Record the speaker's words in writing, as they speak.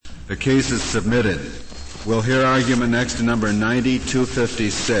The case is submitted. We'll hear argument next to number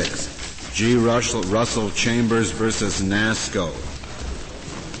 9256, G. Russell Chambers versus NASCO.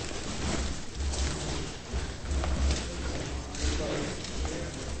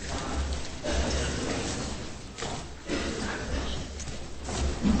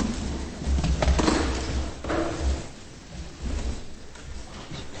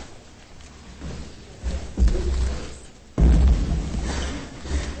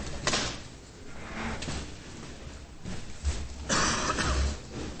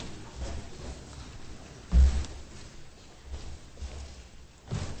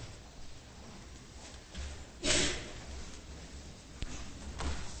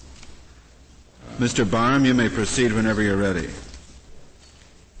 Mr. Barham, you may proceed whenever you're ready.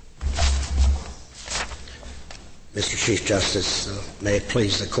 Mr. Chief Justice, may it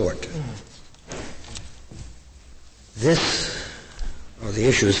please the Court. The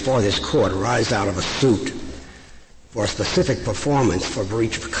issues for this Court arise out of a suit for a specific performance for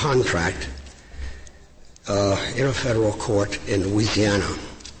breach of contract in a federal court in Louisiana.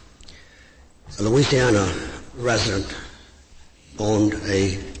 A Louisiana resident owned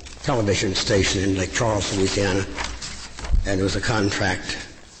a television station in Lake Charles, Louisiana, and there was a contract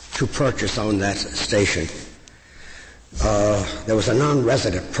to purchase on that station. There was a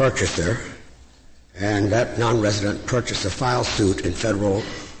non-resident purchaser, and that non-resident purchaser filed suit in federal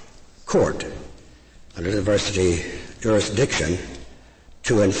court under diversity jurisdiction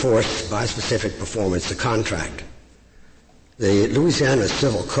to enforce by specific performance the contract. The Louisiana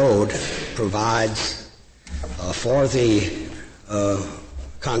Civil Code provides for the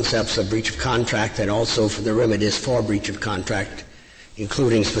concepts of breach of contract and also for the remedies for breach of contract,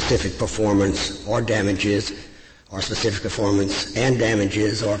 including specific performance or damages, or specific performance and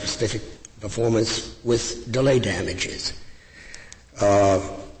damages, or specific performance with delay damages.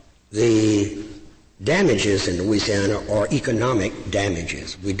 The damages in Louisiana are economic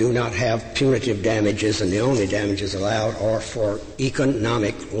damages. We do not have punitive damages, and the only damages allowed are for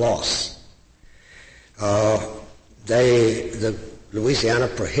economic loss. The Louisiana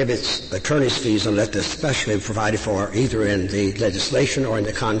prohibits attorney's fees unless they're specially provided for either in the legislation or in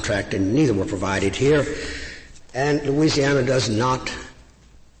the contract, and neither were provided here. And Louisiana does not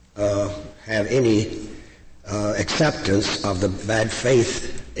have any acceptance of the bad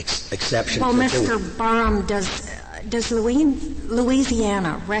faith exception. Well, Mr. Barham, does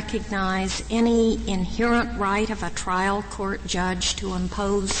Louisiana recognize any inherent right of a trial court judge to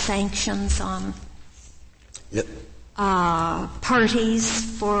impose sanctions on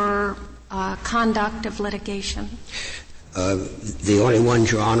parties for conduct of litigation? The only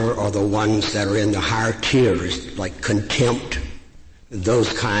ones, Your Honor, are the ones that are in the higher tiers, like contempt,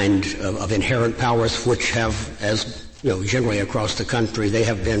 those kind of inherent powers, which have, as you know, generally across the country, they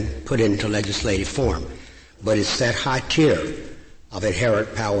have been put into legislative form. But it's that high tier of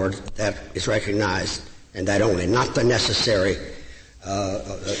inherent power that is recognized, and that only, not the necessary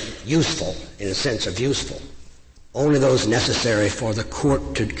useful, in a sense of useful. Only those necessary for the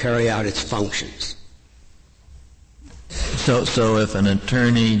court to carry out its functions. So if an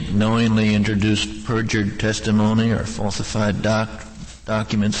attorney knowingly introduced perjured testimony or falsified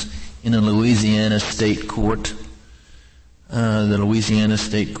documents in a Louisiana state court, the Louisiana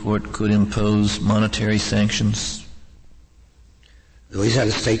state court could impose monetary sanctions? The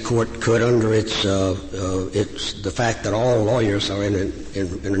Louisiana state court could, under its the fact that all lawyers are in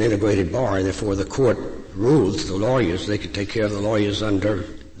an integrated bar, and therefore the court rules the lawyers. They could take care of the lawyers under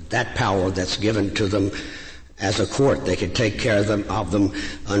that power that's given to them as a court. They can take care of them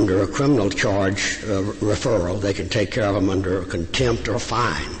under a criminal charge referral. They can take care of them under a contempt or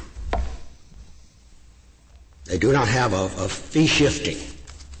fine. They do not have a fee shifting.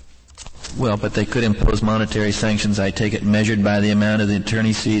 Well, but they could impose monetary sanctions, I take it, measured by the amount of the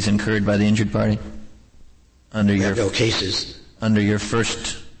attorney's fees incurred by the injured party? Under your no cases. Under your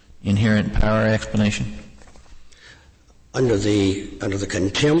first inherent power explanation? Under the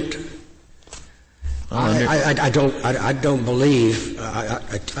contempt, I don't believe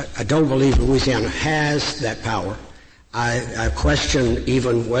Louisiana has that power. I question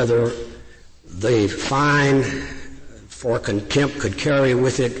even whether the fine for contempt could carry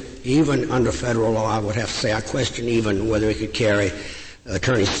with it, even under federal law. I would have to say I question even whether it could carry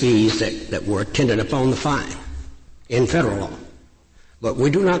attorney's fees that were attendant upon the fine in federal law. But we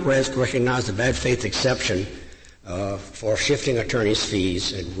do not recognize the bad faith exception for shifting attorney's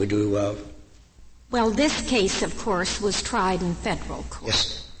fees, and we do. Well, this case, of course, was tried in federal court.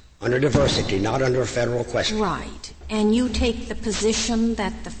 Yes. under diversity, not under a federal question. Right. And you take the position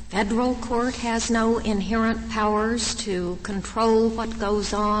that the federal court has no inherent powers to control what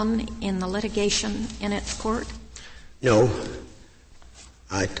goes on in the litigation in its court? No.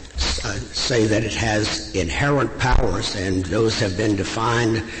 I say that it has inherent powers, and those have been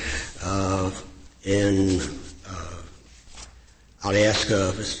defined in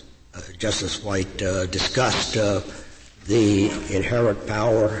Alaska. Justice White discussed the inherent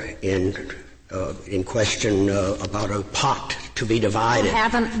power in question about a pot to be divided. Well,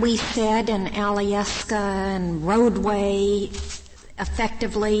 haven't we said in Alaska and Roadway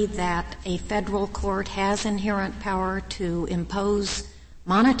effectively that a federal court has inherent power to impose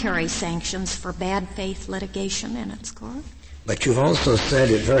monetary sanctions for bad faith litigation in its court? But you've also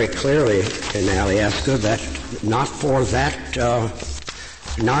said it very clearly in Alaska that not for that,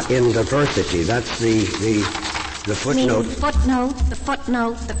 not in diversity. That's the footnote.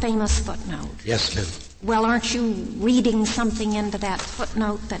 The famous footnote. Yes, ma'am. Well, aren't you reading something into that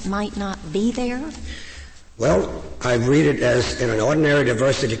footnote that might not be there? Well, I read it as in an ordinary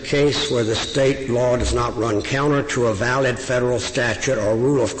diversity case where the state law does not run counter to a valid federal statute or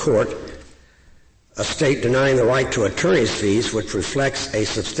rule of court, a state denying the right to attorney's fees, which reflects a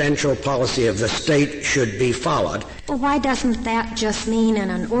substantial policy of the state, should be followed. Well, why doesn't that just mean in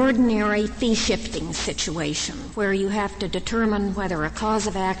an ordinary fee-shifting situation where you have to determine whether a cause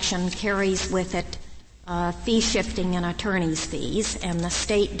of action carries with it fee-shifting and attorney's fees, and the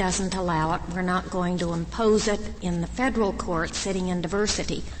state doesn't allow it, we're not going to impose it in the federal court sitting in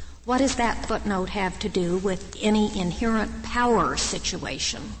diversity? What does that footnote have to do with any inherent power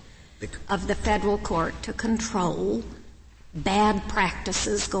situation of the federal court to control bad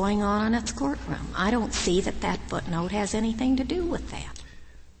practices going on in its courtroom? I don't see that footnote has anything to do with that.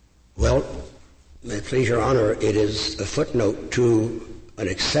 Well, may it please Your Honor, it is a footnote to an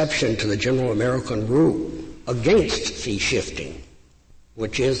exception to the general American rule against fee shifting,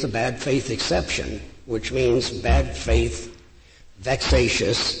 which is the bad faith exception, which means bad faith,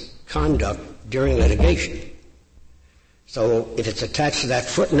 vexatious conduct during litigation. So if it's attached to that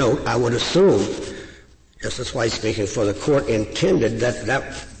footnote, I would assume, Justice White speaking for the court, intended that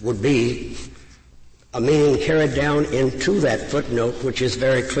that would be a meaning carried down into that footnote, which is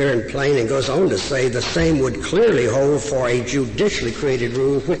very clear and plain, and goes on to say the same would clearly hold for a judicially created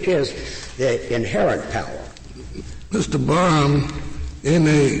rule, which is the inherent power. Mr. Barham, in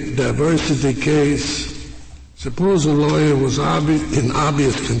a diversity case, suppose a lawyer was in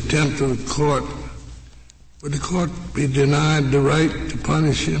obvious contempt of the court. Would the court be denied the right to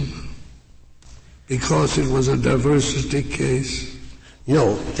punish him because it was a diversity case?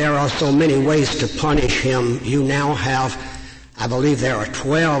 No, there are so many ways to punish him. You now have, I believe there are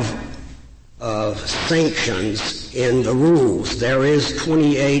 12 sanctions in the rules. There is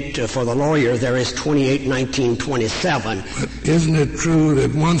 28 for the lawyer. There is 28/1927. But isn't it true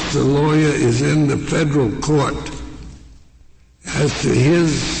that once the lawyer is in the federal court, as to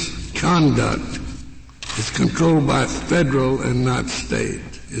his conduct, it's controlled by federal and not state?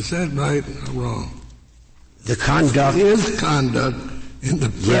 Is that right or wrong? The conduct... His conduct in the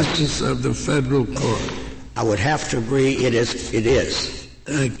presence of the federal court. I would have to agree it is.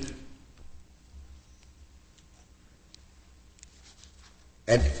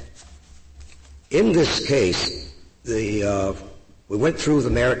 And in this case, we went through the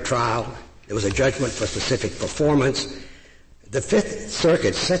merit trial. There was a judgment for specific performance. The Fifth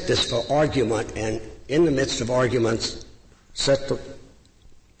Circuit set this for argument, and in the midst of arguments,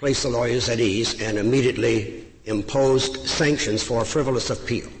 placed the lawyers at ease and immediately imposed sanctions for a frivolous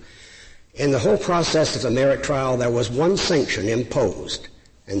appeal. In the whole process of the merit trial, there was one sanction imposed,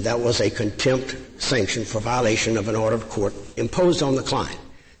 and that was a contempt sanction for violation of an order of court imposed on the client.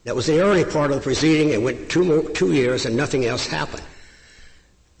 That was the early part of the proceeding. It went 2 years and nothing else happened.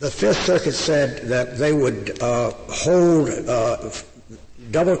 The Fifth Circuit said that they would hold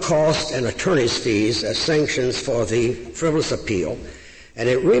double cost and attorney's fees as sanctions for the frivolous appeal, and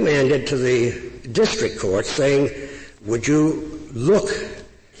it remanded to the district court saying, would you look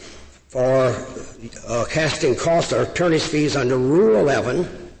for casting costs or attorney's fees under Rule 11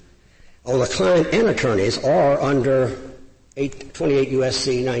 on the client and attorneys, or under 28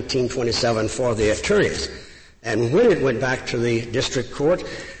 U.S.C. 1927 for the attorneys. And when it went back to the district court,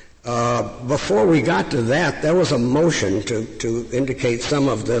 before we got to that, there was a motion to indicate some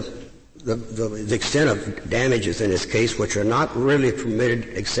of the extent of damages in this case, which are not really permitted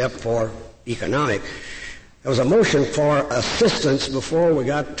except for economic. There was a motion for assistance before we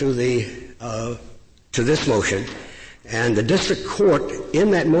got to this motion, and the district court,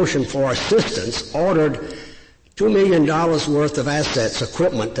 in that motion for assistance, ordered $2 million worth of assets,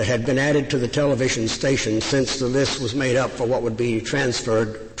 equipment that had been added to the television station since the list was made up for what would be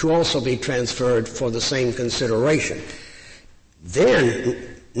transferred, to also be transferred for the same consideration.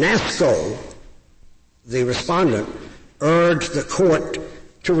 Then NASCO, the respondent, urged the court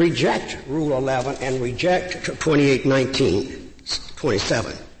to reject Rule 11 and reject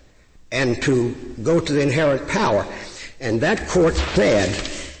 2819-27 and to go to the inherent power. And that court said,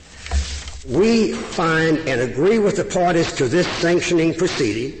 we find and agree with the parties to this sanctioning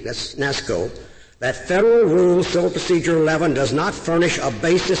proceeding, that's NASCO, that Federal Rule Civil Procedure 11 does not furnish a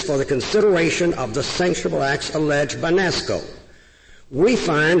basis for the consideration of the sanctionable acts alleged by NASCO. We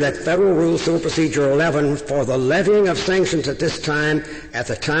find that Federal Rule Civil Procedure 11 for the levying of sanctions at this time, at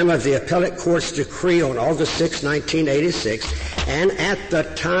the time of the appellate court's decree on August 6, 1986, and at the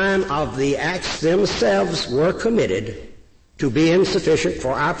time of the acts themselves were committed to be insufficient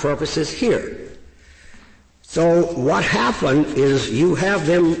for our purposes here. So what happened is you have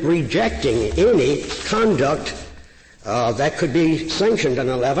them rejecting any conduct that could be sanctioned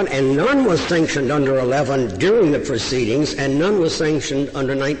under 11, and none was sanctioned under 11 during the proceedings, and none was sanctioned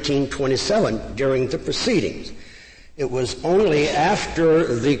under 1927 during the proceedings. It was only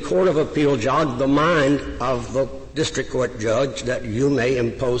after the Court of Appeal jogged the mind of the district court judge that you may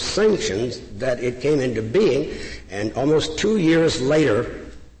impose sanctions that it came into being, and almost 2 years later,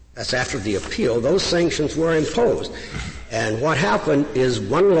 that's after the appeal, those sanctions were imposed. And what happened is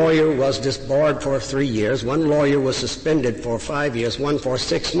one lawyer was disbarred for 3 years, one lawyer was suspended for 5 years, one for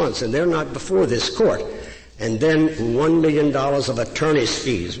 6 months, and they're not before this court. And then $1 million of attorney's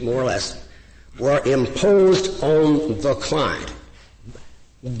fees, more or less, were imposed on the client,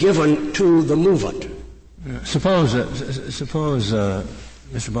 given to the movement. Suppose, Mr.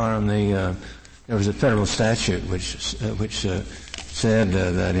 Barham, there was a federal statute which said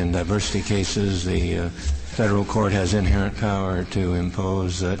that in diversity cases the federal court has inherent power to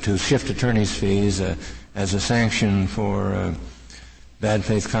impose, to shift attorney's fees as a sanction for bad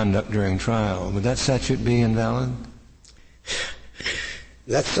faith conduct during trial. Would that statute be invalid?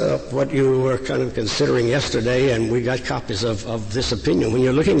 That's what you were kind of considering yesterday, and we got copies of this opinion. When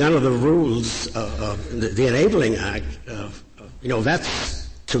you're looking under the rules, the Enabling Act, that's,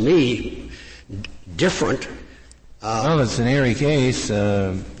 to me, different. Well, it's an airy case,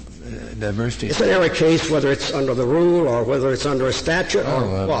 diversity. It's an airy case whether it's under the rule or whether it's under a statute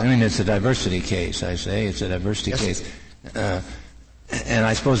or what. I mean, it's a diversity case, I say. It's a diversity case. And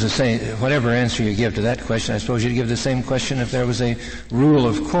I suppose whatever answer you give to that question, I suppose you'd give the same question if there was a rule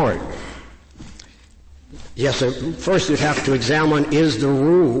of court. Yes, sir. First you'd have to examine, is the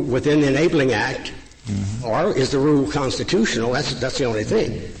rule within the Enabling Act, or is the rule constitutional? That's the only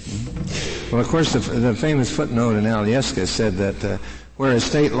thing. Well, of course, the famous footnote in Alyeska said that where a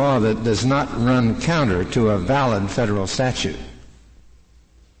state law that does not run counter to a valid federal statute,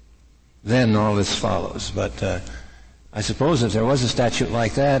 then all this follows. But I suppose if there was a statute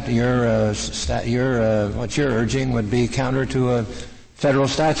like that, what you're urging would be counter to a federal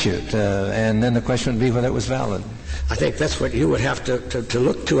statute, and then the question would be whether it was valid. I think that's what you would have to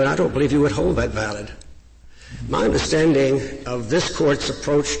look to, and I don't believe you would hold that valid. My understanding of this court's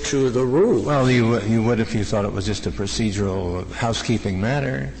approach to the rule... Well, you would if you thought it was just a procedural housekeeping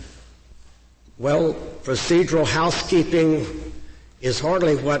matter. Well, procedural housekeeping is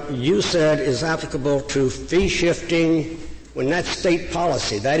hardly what you said is applicable to fee shifting when that's state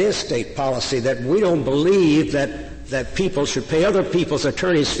policy. That is state policy, that we don't believe that people should pay other people's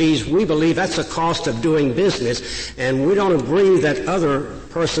attorney's fees. We believe that's a cost of doing business, and we don't agree that other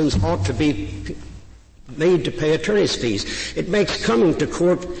persons ought to be made to pay attorney's fees. It makes coming to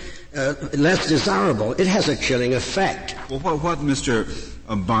court less desirable. It has a chilling effect. Well, what Mr.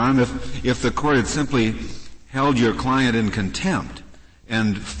 Barham, if the court had simply held your client in contempt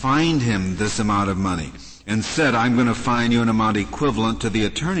and fined him this amount of money and said, I'm going to fine you an amount equivalent to the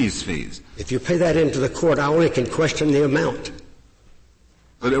attorney's fees. If you pay that into the court, I only can question the amount.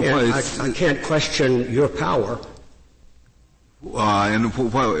 But I can't question your power. And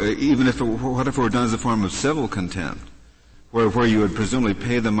even if what if it were done as a form of civil contempt, where you would presumably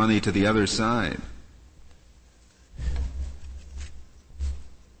pay the money to the other side?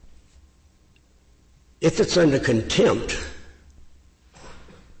 If it's under contempt,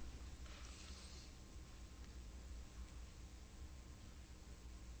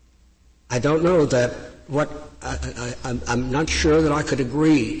 I don't know that I'm not sure that I could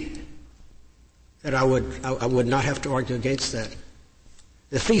agree that I would not have to argue against that.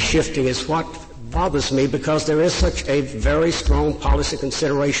 The fee shifting is what bothers me because there is such a very strong policy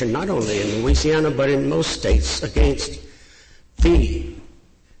consideration, not only in Louisiana but in most states, against fee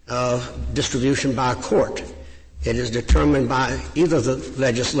distribution by a court. It is determined by either the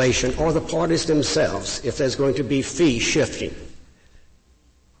legislation or the parties themselves if there's going to be fee shifting.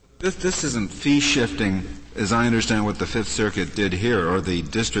 This isn't fee shifting, as I understand what the Fifth Circuit did here, or the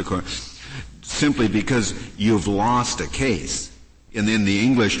district court, simply because you've lost a case in the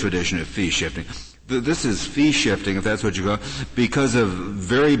English tradition of fee shifting. This is fee shifting, if that's what you call it, because of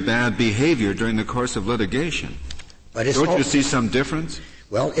very bad behavior during the course of litigation. But don't you see some difference?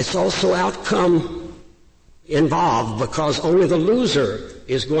 Well, it's also outcome involved because only the loser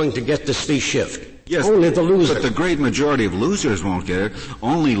is going to get this fee shift. Yes, only the loser. But the great majority of losers won't get it.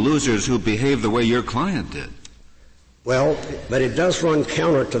 Only losers who behave the way your client did. Well, but it does run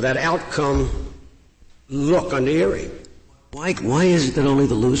counter to that outcome look on the hearing. Why is it that only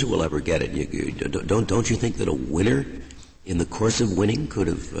the loser will ever get it? Don't you think that a winner, in the course of winning, could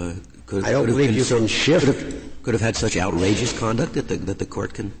have had such outrageous conduct that the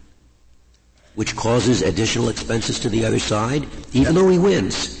court can, which causes additional expenses to the other side, even though he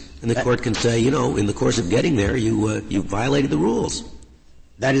wins, and the court can say, in the course of getting there, you violated the rules.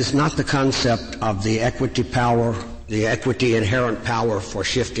 That is not the concept of the equity power, the equity inherent power for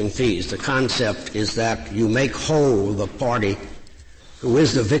shifting fees. The concept is that you make whole the party who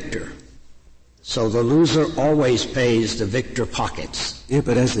is the victor. So the loser always pays the victor pockets. Yeah,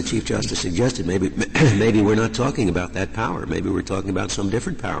 but as the Chief Justice suggested, maybe we're not talking about that power. Maybe we're talking about some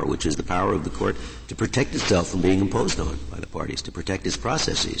different power, which is the power of the court to protect itself from being imposed on by the parties, to protect its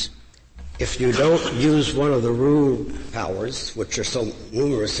processes. If you don't use one of the rule powers, which are so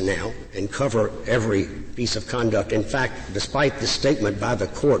numerous now, and cover every piece of conduct, in fact, despite the statement by the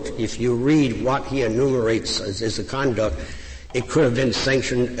court, if you read what he enumerates as the conduct, it could have been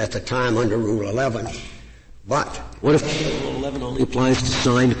sanctioned at the time under Rule 11. But what if Rule 11 only applies to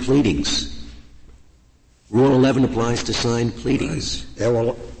signed pleadings? Rule 11 applies to signed pleadings. There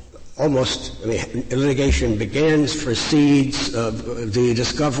will litigation begins, proceeds, the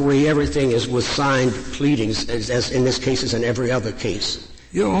discovery, everything is with signed pleadings, as in this case as in every other case.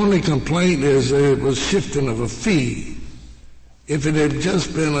 Your only complaint is that it was shifting of a fee. If it had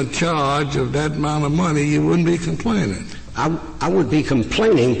just been a charge of that amount of money, you wouldn't be complaining. I would be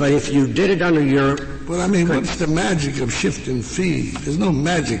complaining, but if you did it under your... But what's the magic of shifting fees? There's no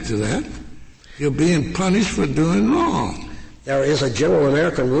magic to that. You're being punished for doing wrong. There is a general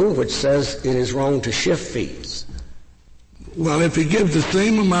American rule which says it is wrong to shift fees. Well, if he gives the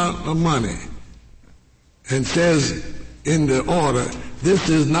same amount of money and says in the order, this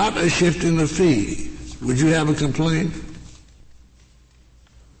is not a shifting of fee, would you have a complaint?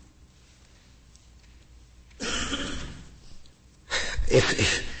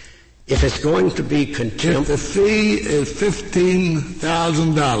 If it's going to be contempt... If the fee is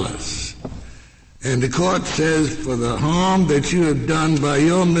 $15,000 and the court says for the harm that you have done by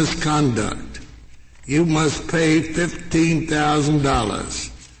your misconduct, you must pay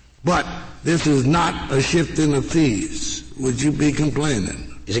 $15,000, but this is not a shifting of fees, would you be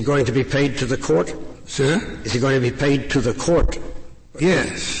complaining? Is it going to be paid to the court? Sir? Is it going to be paid to the court?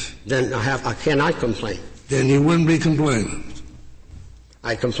 Yes. Then I cannot complain. Then you wouldn't be complaining.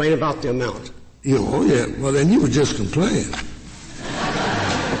 I complain about the amount. Oh, yeah. Well, then you would just complain.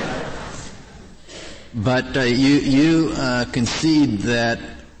 But you concede that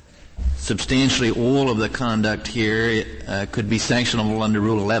substantially all of the conduct here could be sanctionable under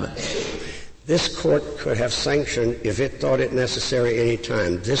Rule 11. This court could have sanctioned if it thought it necessary any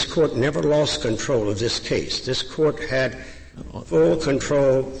time. This court never lost control of this case. This court had full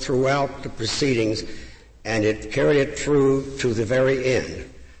control throughout the proceedings, and it carried it through to the very end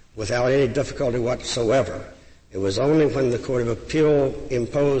without any difficulty whatsoever. It was only when the Court of Appeal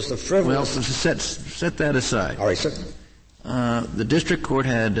imposed the frivolous... Well, set that aside. All right, sir. The district court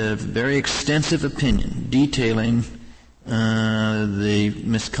had a very extensive opinion detailing the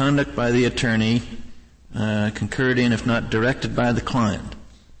misconduct by the attorney concurred in, if not directed by the client.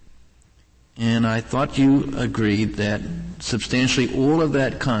 And I thought you agreed that substantially all of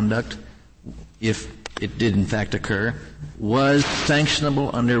that conduct, if it did in fact occur, was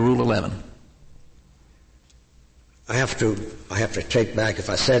sanctionable under Rule 11. I have to take back, if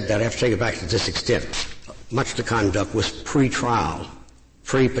I said that, I have to take it back to this extent. Much of the conduct was pre-trial,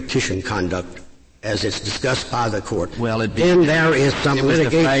 pre-petition conduct, as it's discussed by the court. Well, then there is some litigation. It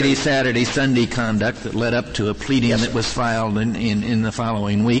was the Friday, Saturday, Sunday conduct that led up to a pleading that was filed in the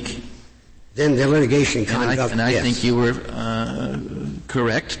following week. Then the litigation conduct, I think you were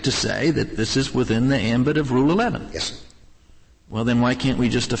correct to say that this is within the ambit of Rule 11. Yes. Well, then why can't we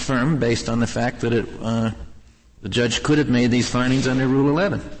just affirm based on the fact that the judge could have made these findings under Rule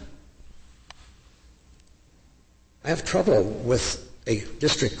 11? I have trouble with a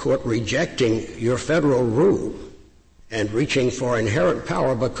district court rejecting your federal rule and reaching for inherent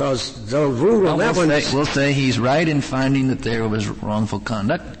power because the Rule 11... We'll say he's right in finding that there was wrongful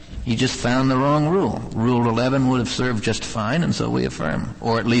conduct. He just found the wrong rule. Rule 11 would have served just fine, and so we affirm.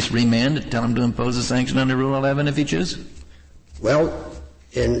 Or at least remand it, tell him to impose a sanction under Rule 11 if he chooses. Well,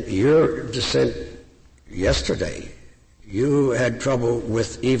 in your dissent yesterday, you had trouble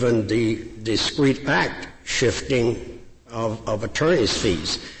with even the discrete act shifting of attorney's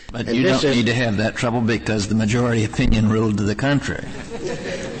fees. But and you don't need to have that trouble because the majority opinion ruled to the contrary.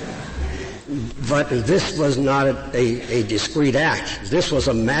 But this was not a discrete act. This was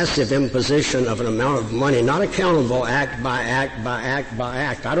a massive imposition of an amount of money, not accountable act by act by act by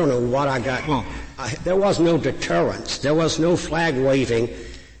act. I don't know what I got. Well, there was no deterrence. There was no flag waving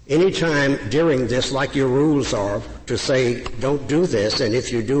any time during this, like your rules are, to say, don't do this, and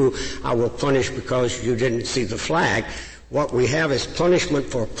if you do, I will punish because you didn't see the flag. What we have is punishment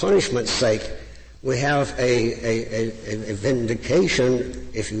for punishment's sake. We have a vindication,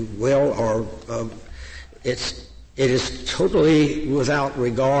 if you will, or it is totally without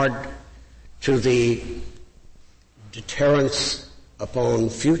regard to the deterrence upon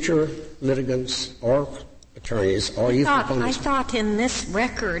future litigants or attorneys or even I thought in this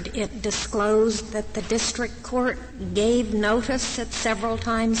record it disclosed that the district court gave notice at several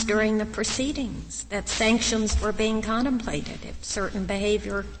times during the proceedings that sanctions were being contemplated if certain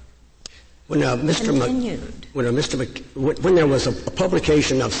behavior continued. When there was a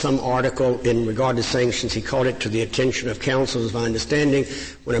publication of some article in regard to sanctions, he called it to the attention of counsel, is my understanding.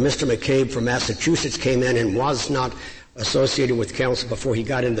 When Mr. McCabe from Massachusetts came in and was not associated with counsel before he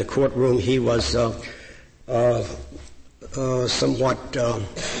got in the courtroom, he was somewhat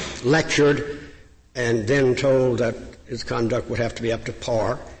lectured and then told that his conduct would have to be up to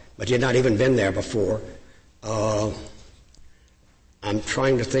par, but he had not even been there before. I'm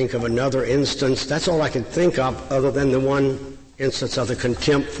trying to think of another instance. That's all I can think of other than the one instance of the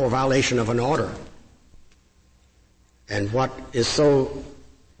contempt for violation of an order. And what is so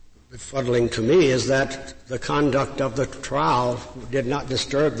befuddling to me is that the conduct of the trial did not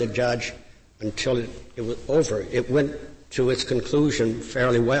disturb the judge until it was over. It went to its conclusion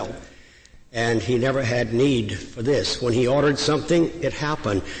fairly well. And he never had need for this. When he ordered something, it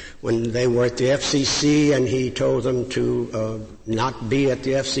happened. When they were at the FCC and he told them to not be at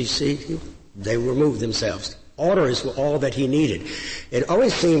the FCC, they removed themselves. Order is all that he needed. It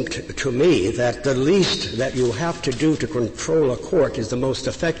always seemed to me that the least that you have to do to control a court is the most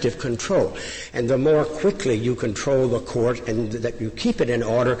effective control. And the more quickly you control the court and that you keep it in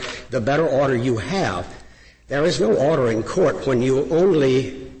order, the better order you have. There is no order in court when you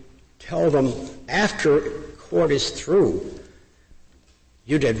only tell them after court is through,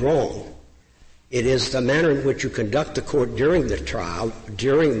 you did wrong. It is the manner in which you conduct the court during the trial,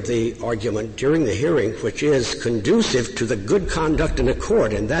 during the argument, during the hearing, which is conducive to the good conduct in the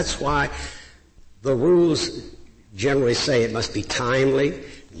court. And that's why the rules generally say it must be timely.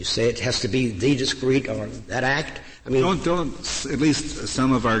 You say it has to be the discrete or that act. I mean, don't at least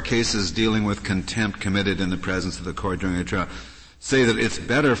some of our cases dealing with contempt committed in the presence of the court during a trial say that it's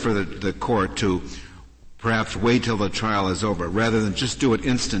better for the court to perhaps wait till the trial is over rather than just do it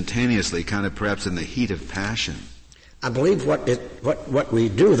instantaneously, kind of perhaps in the heat of passion. I believe what we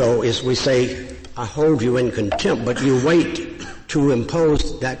do, though, is we say, I hold you in contempt, but you wait to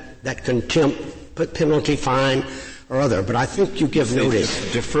impose that contempt penalty, fine, or other. But I think you give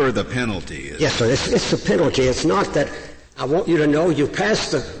notice. Defer the penalty. Yes, sir. It's the penalty. It's not that I want you to know you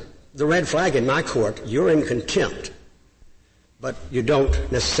passed the red flag in my court. You're in contempt. But you don't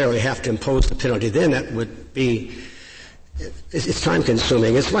necessarily have to impose the penalty. Then that would be, it's time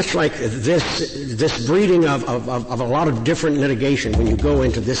consuming. It's much like this breeding of a lot of different litigation when you go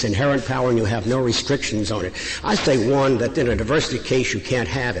into this inherent power and you have no restrictions on it. I say, one, that in a diversity case you can't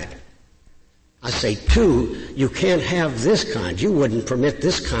have it. I say, two, you can't have this kind. You wouldn't permit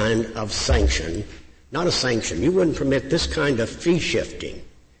this kind of sanction, not a sanction. You wouldn't permit this kind of fee shifting.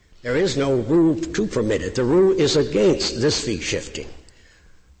 There is no rule to permit it. The rule is against this fee shifting.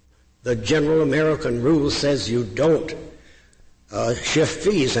 The general American rule says you don't shift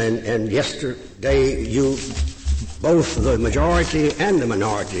fees, and yesterday you, both the majority and the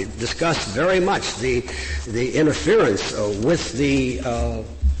minority, discussed very much the interference with the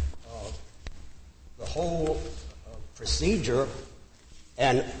whole procedure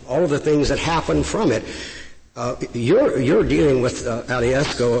and all the things that happen from it. You're dealing with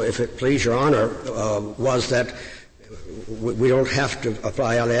Aliesco, if it please your honor, was that we don't have to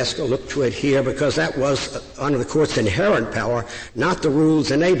apply Aliesco, look to it here, because that was under the court's inherent power, not the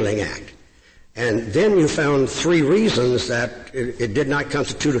Rules Enabling Act. And then you found 3 reasons that it did not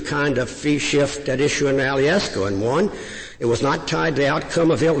constitute a kind of fee shift at issue in NASCO. And 1, it was not tied to the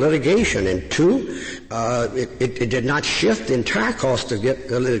outcome of the litigation. And 2, it did not shift the entire cost of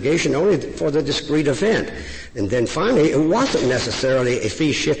the litigation, only for the discrete event. And then finally, it wasn't necessarily a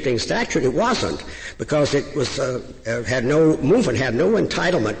fee-shifting statute. It wasn't, because it was had no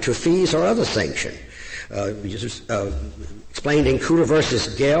entitlement to fees or other sanction. Explained in Cooter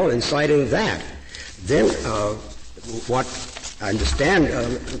versus Gale and citing that. Then what I understand,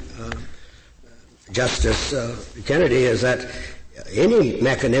 Justice Kennedy, is that any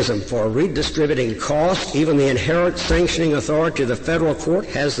mechanism for redistributing costs, even the inherent sanctioning authority of the federal court,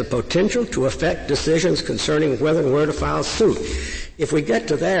 has the potential to affect decisions concerning whether and where to file suit. If we get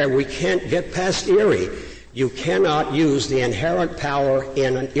to there, we can't get past Erie. You cannot use the inherent power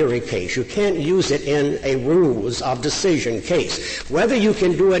in an Erie case. You can't use it in a rules of decision case. Whether you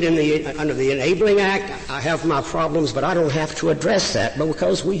can do it under the Enabling Act, I have my problems, but I don't have to address that, but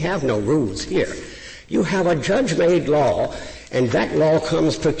because we have no rules here. You have a judge-made law, and that law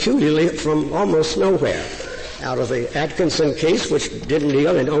comes peculiarly from almost nowhere. Out of the Atkinson case, which didn't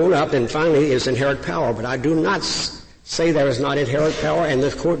deal and own up, and finally is inherent power. But I do not say there is not inherent power, and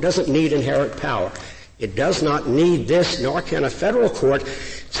the court doesn't need inherent power. It does not need this, nor can a federal court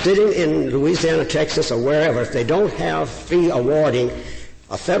sitting in Louisiana, Texas, or wherever, if they don't have fee awarding,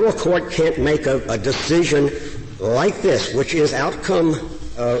 a federal court can't make a decision like this, which is outcome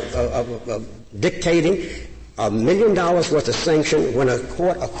dictating $1 million worth of sanction when a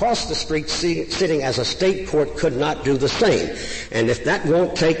court across the street sitting as a state court could not do the same. And if that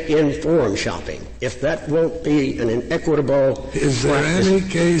won't take in forum shopping, if that won't be an inequitable Is there practice, any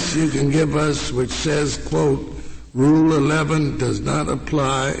case you can give us which says, quote, Rule 11 does not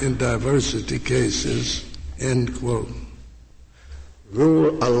apply in diversity cases, end quote?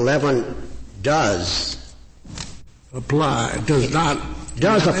 Rule 11 does apply. Does not.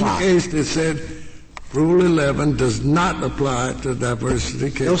 Does apply. Any case that said Rule 11 does not apply to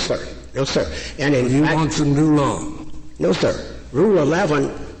diversity cases. No, sir. No, sir. And in you fact, want some new law? No, sir. Rule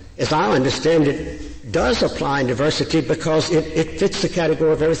 11, as I understand it, does apply in diversity because it fits the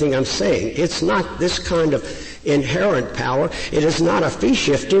category of everything I'm saying. It's not this kind of inherent power. It is not a fee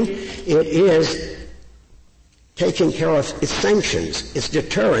shifting. It is taking care of its sanctions, its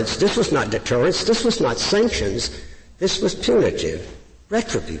deterrence. This was not deterrence. This was not sanctions. This was punitive,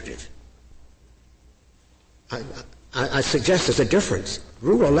 retributive. I suggest there's a difference.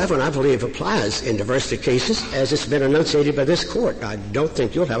 Rule 11, I believe, applies in diversity cases as it's been enunciated by this court. I don't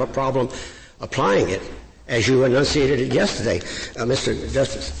think you'll have a problem applying it as you enunciated it yesterday. Mr.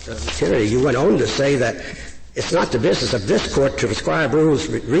 Justice Kennedy, you went on to say that it's not the business of this court to prescribe rules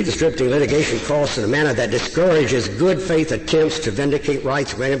redistributing litigation costs in a manner that discourages good faith attempts to vindicate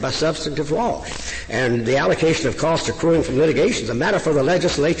rights granted by substantive law. And the allocation of costs accruing from litigation is a matter for the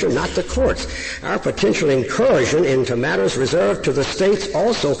legislature, not the courts. Our potential incursion into matters reserved to the states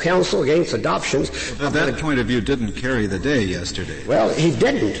also counsel against adoptions. Well, that point of view didn't carry the day yesterday. Well, he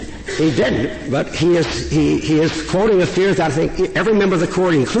didn't. But he is quoting a fear that I think every member of the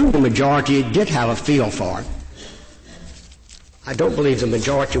court, including the majority, did have a feel for. I don't believe the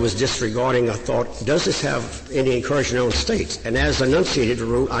majority was disregarding a thought, does this have any incursion on states? And as enunciated the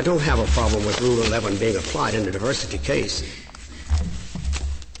rule, I don't have a problem with Rule 11 being applied in a diversity case.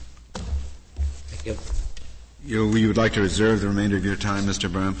 Thank you. You would like to reserve the remainder of your time,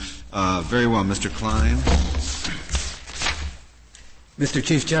 Mr. Brown. Very well. Mr. Klein. Mr.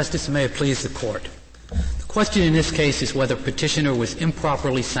 Chief Justice, and may it please the Court. The question in this case is whether petitioner was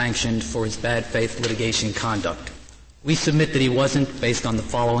improperly sanctioned for his bad faith litigation conduct. We submit that he wasn't based on the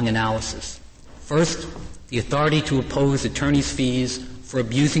following analysis. First, the authority to oppose attorneys' fees for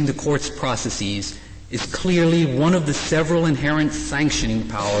abusing the court's processes is clearly one of the several inherent sanctioning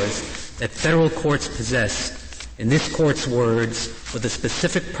powers that federal courts possess, in this court's words, for the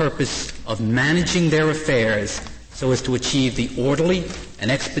specific purpose of managing their affairs so as to achieve the orderly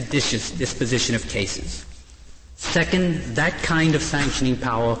and expeditious disposition of cases. Second, that kind of sanctioning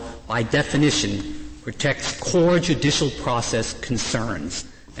power, by definition, protects core judicial process concerns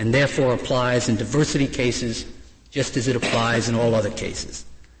and therefore applies in diversity cases just as it applies in all other cases.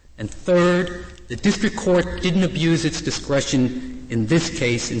 And third, the district court didn't abuse its discretion in this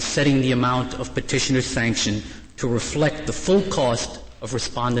case in setting the amount of petitioner's sanction to reflect the full cost of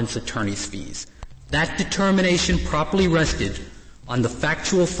respondents' attorneys' fees. That determination properly rested on the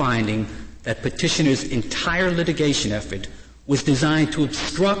factual finding that petitioner's entire litigation effort was designed to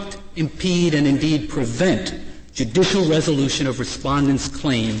obstruct, impede, and indeed prevent judicial resolution of respondents'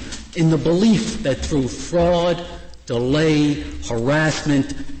 claim in the belief that through fraud, delay,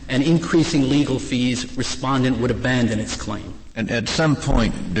 harassment, and increasing legal fees, respondent would abandon its claim. And at some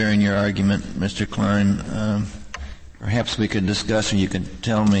point during your argument, Mr. Klein, perhaps we could discuss, and you could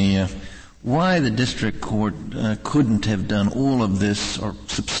tell me why the district court couldn't have done all of this, or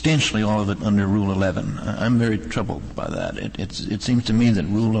substantially all of it, under Rule 11. I'm very troubled by that. It seems to me that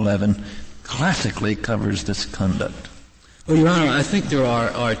Rule 11 classically covers this conduct. Well, Your Honor, I think there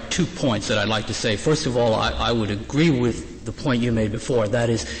are 2 points that I'd like to say. First of all, I would agree with the point you made before. That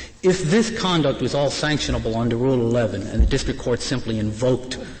is, if this conduct was all sanctionable under Rule 11 and the district court simply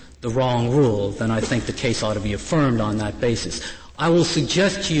invoked the wrong rule, then I think the case ought to be affirmed on that basis. I will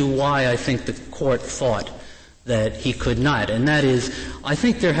suggest to you why I think the court thought that he could not, and that is, I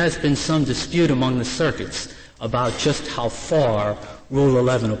think there has been some dispute among the circuits about just how far Rule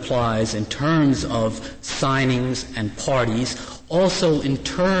 11 applies in terms of signings and parties, also in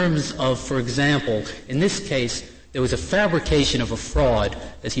terms of, for example, in this case, there was a fabrication of a fraud,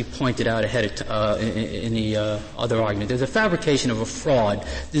 as he pointed out ahead in the other argument. There's a fabrication of a fraud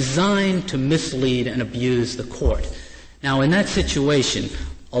designed to mislead and abuse the court. Now, in that situation,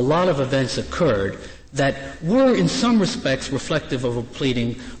 a lot of events occurred that were in some respects reflective of a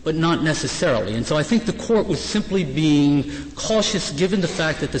pleading, but not necessarily. And so I think the court was simply being cautious given the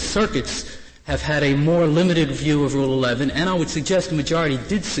fact that the circuits have had a more limited view of Rule 11, and I would suggest the majority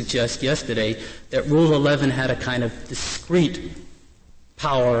did suggest yesterday that Rule 11 had a kind of discrete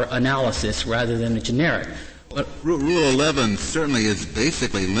power analysis rather than a generic. But Rule 11 certainly is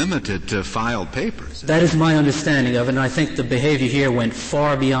basically limited to filed papers. That is my understanding of it, and I think the behavior here went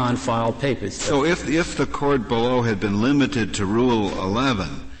far beyond filed papers. So if the court below had been limited to Rule 11,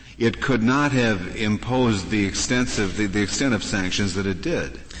 it could not have imposed the extent of sanctions that it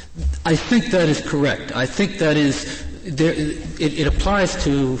did. I think that is correct. I think that is it applies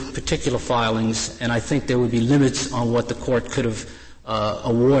to particular filings, and I think there would be limits on what the court could have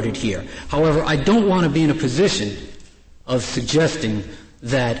awarded here. However, I don't want to be in a position of suggesting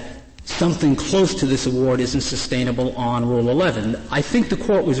that something close to this award isn't sustainable on Rule 11. I think the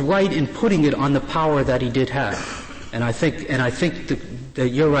court was right in putting it on the power that he did have. And I think that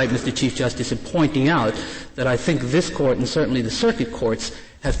you're right, Mr. Chief Justice, in pointing out that I think this court and certainly the circuit courts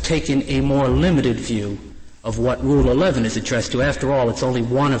have taken a more limited view of what Rule 11 is addressed to. After all, it's only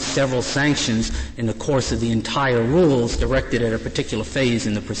one of several sanctions in the course of the entire rules directed at a particular phase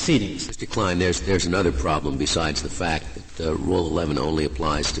in the proceedings. Mr. Klein, there's another problem besides the fact that Rule 11 only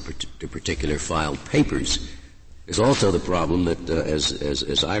applies to particular filed papers. There's also the problem that,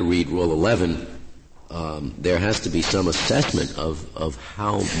 as I read Rule 11, there has to be some assessment of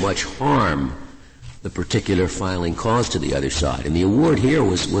how much harm the particular filing caused to the other side. And the award here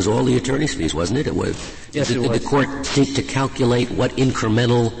was all the attorney's fees, wasn't it? Yes, it was. Did the court seek to calculate what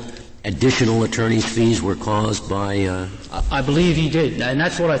incremental additional attorney's fees were caused by I believe he did. And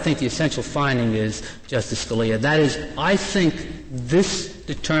that's what I think the essential finding is, Justice Scalia. That is, I think this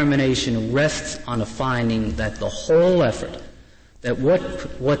determination rests on a finding that the whole effort, that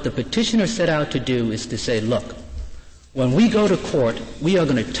what the petitioner set out to do is to say, look, when we go to court, we are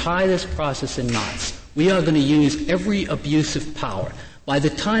going to tie this process in knots. We are going to use every abusive power. By the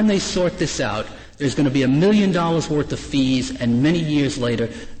time they sort this out, there's going to be $1 million worth of fees, and many years later,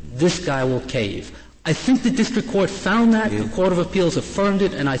 this guy will cave. I think the district court found that. The Court of Appeals affirmed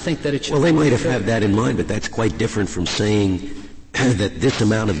it, and I think that it should. Well, they might have had that in mind, but that's quite different from saying that this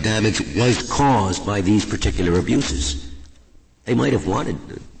amount of damage was caused by these particular abuses. They might have wanted,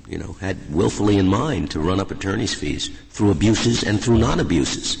 had willfully in mind to run up attorney's fees through abuses and through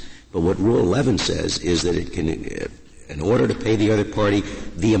non-abuses. But what Rule 11 says is that it can, in order to pay the other party,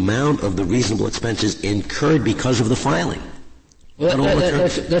 the amount of the reasonable expenses incurred because of the filing. Well,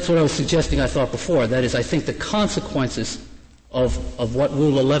 that's what I was suggesting, I thought, before. That is, I think the consequences of what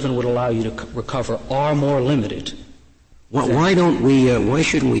Rule 11 would allow you to recover are more limited. Well, why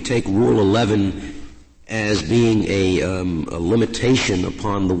shouldn't we take Rule 11 as being a limitation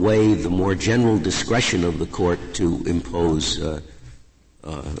upon the way the more general discretion of the court to impose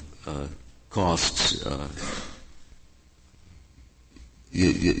costs?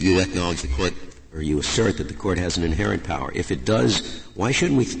 You acknowledge the court, or you assert that the court has an inherent power. If it does, why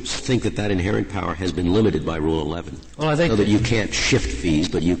shouldn't we think that inherent power has been limited by Rule 11? Well, I think so that you can't shift fees,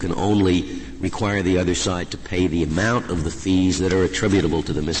 but you can only require the other side to pay the amount of the fees that are attributable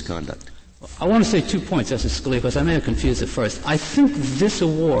to the misconduct. I want to say 2 points, Justice Scalia, because I may have confused it first. I think this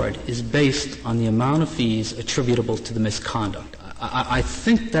award is based on the amount of fees attributable to the misconduct. I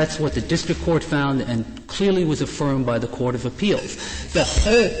think that's what the district court found and clearly was affirmed by the Court of Appeals.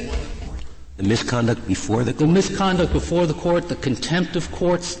 The misconduct before the court? The misconduct before the court, the contempt of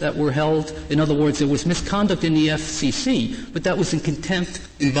courts that were held. In other words, there was misconduct in the FCC, but that was in contempt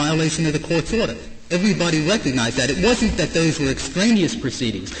in violation of the court's order. Everybody recognized that. It wasn't that those were extraneous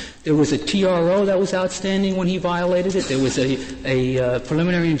proceedings. There was a TRO that was outstanding when he violated it. There was a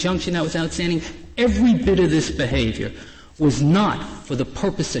preliminary injunction that was outstanding. Every bit of this behavior was not for the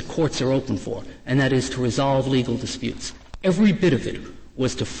purpose that courts are open for, and that is to resolve legal disputes. Every bit of it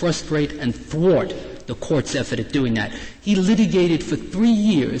was to frustrate and thwart the court's effort at doing that. He litigated for 3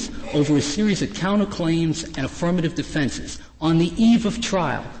 years over a series of counterclaims and affirmative defenses. On the eve of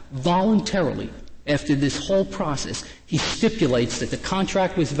trial, voluntarily, after this whole process, he stipulates that the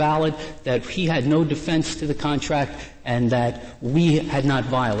contract was valid, that he had no defense to the contract, and that we had not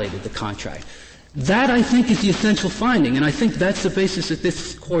violated the contract. That, I think, is the essential finding, and I think that's the basis that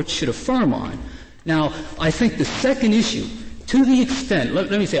this court should affirm on. Now, I think the second issue, to the extent,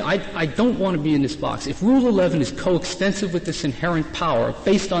 let me say, I don't want to be in this box. If Rule 11 is coextensive with this inherent power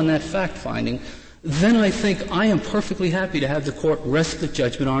based on that fact finding, then I think I am perfectly happy to have the court rest the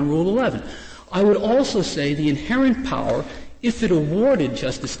judgment on Rule 11. I would also say the inherent power, if it awarded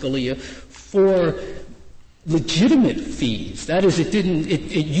Justice Scalia for legitimate fees, that is, it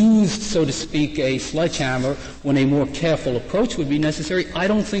used, so to speak, a sledgehammer when a more careful approach would be necessary, I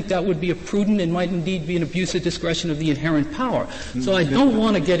don't think that would be a prudent and might indeed be an abuse of discretion of the inherent power. So I don't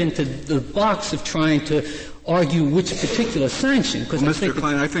want to get into the box of trying to argue which particular sanction. Well, Mr.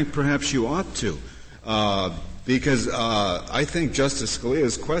 Klein, I think perhaps you ought to, because I think Justice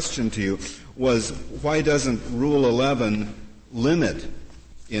Scalia's question to you was, why doesn't Rule 11 limit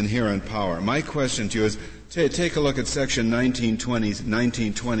inherent power? My question to you is, take a look at Section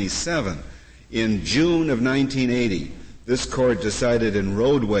 1927. In June of 1980, this Court decided in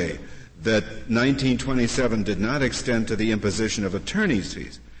Roadway that 1927 did not extend to the imposition of attorney's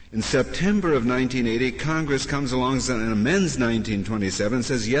fees. In September of 1980, Congress comes along and amends 1927 and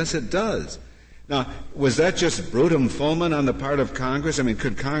says, yes, it does. Now, was that just brutum fulmen on the part of Congress? I mean,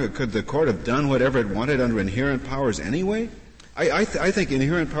 could the Court have done whatever it wanted under inherent powers anyway? I think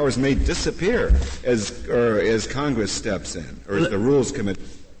inherent powers may disappear as Congress steps in, or as the Rules Committee.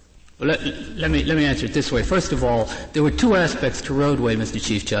 Well, let me answer it this way. First of all, there were two aspects to Roadway, Mr.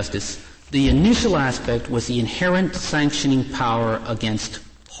 Chief Justice. The initial aspect was the inherent sanctioning power against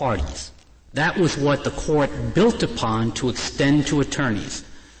parties. That was what the Court built upon to extend to attorneys.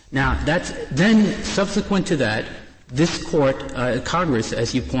 Now, then subsequent to that, this Court, Congress,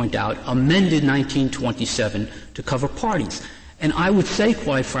 as you point out, amended 1927 to cover parties. And I would say,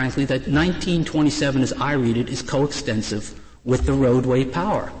 quite frankly, that 1927, as I read it, is coextensive with the Roadway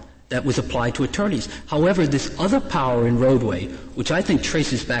power that was applied to attorneys. However, this other power in Roadway, which I think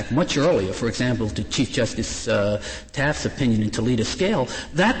traces back much earlier, for example, to Chief Justice Taft's opinion in Toledo Scale,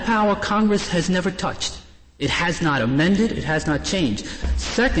 that power Congress has never touched. It has not amended. It has not changed.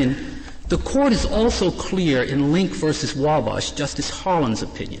 Second, the Court is also clear in Link versus Wabash, Justice Harlan's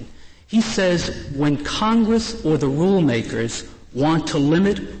opinion. He says when Congress or the rulemakers want to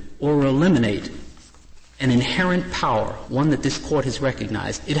limit or eliminate an inherent power, one that this Court has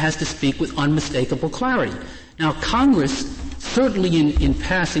recognized, it has to speak with unmistakable clarity. Now, Congress, certainly in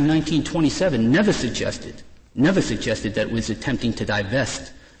passing 1927, never suggested that it was attempting to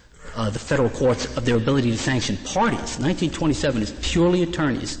divest the federal courts of their ability to sanction parties. 1927 is purely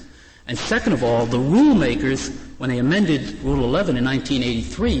attorneys. And second of all, the rulemakers, when they amended Rule 11 in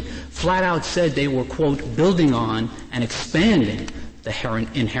 1983, flat out said they were, quote, building on and expanding the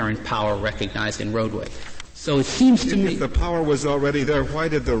inherent power recognized in Roadway. So it seems to me... If the power was already there, why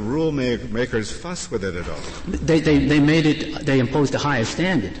did the rulemakers fuss with it at all? They imposed a higher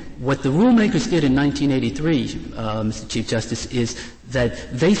standard. What the rulemakers did in 1983, Mr. Chief Justice, is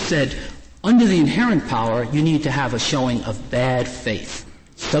that they said, under the inherent power, you need to have a showing of bad faith.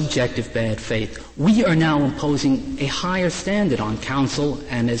 Subjective bad faith. We are now imposing a higher standard on counsel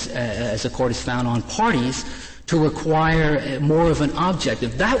and, as the Court has found, on parties to require more of an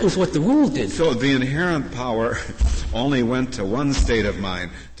objective. That was what the rule did. So the inherent power only went to one state of mind.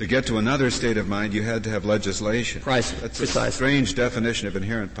 To get to another state of mind, you had to have legislation. That's a strange definition of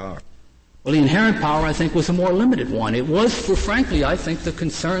inherent power. Well, the inherent power, I think, was a more limited one. It was, for frankly, I think, the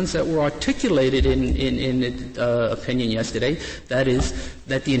concerns that were articulated in opinion yesterday. That is,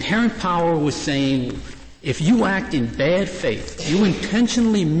 that the inherent power was saying, if you act in bad faith, you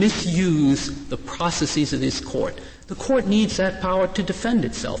intentionally misuse the processes of this Court. The Court needs that power to defend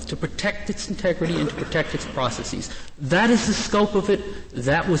itself, to protect its integrity and to protect its processes. That is the scope of it.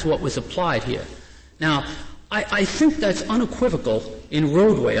 That was what was applied here. Now, I think that's unequivocal in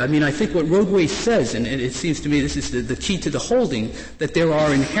roadway. I mean, I think what roadway says, and it seems to me this is the key to the holding, that there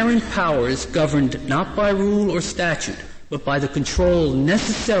are inherent powers governed not by rule or statute, but by the control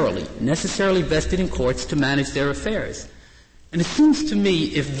necessarily vested in courts to manage their affairs. And it seems to me,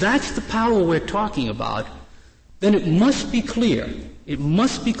 if that's the power we're talking about, then it must be clear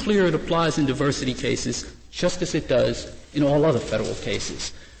it applies in diversity cases just as it does in all other federal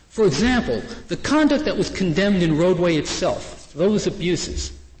cases. For example, the conduct that was condemned in roadway itself, those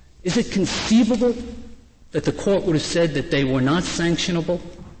abuses, is it conceivable that the court would have said that they were not sanctionable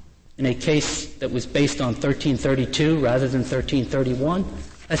in a case that was based on 1332 rather than 1331?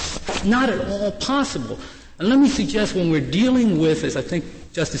 That's not at all possible. And let me suggest when we're dealing with, as I think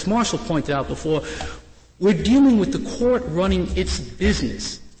Justice Marshall pointed out before, we're dealing with the court running its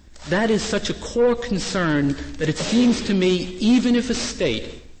business. That is such a core concern that it seems to me, even if a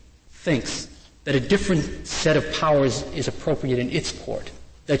state thinks that a different set of powers is appropriate in its court,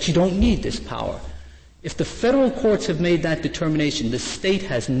 that you don't need this power. If the federal courts have made that determination, the state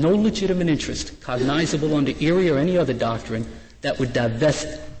has no legitimate interest cognizable under Erie or any other doctrine that would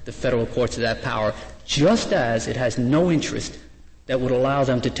divest the federal courts of that power, just as it has no interest that would allow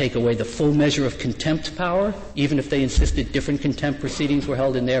them to take away the full measure of contempt power, even if they insisted different contempt proceedings were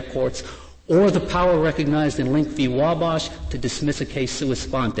held in their courts, or the power recognized in Link v. Wabash to dismiss a case sua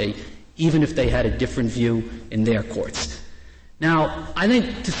sponte, even if they had a different view in their courts. Now, I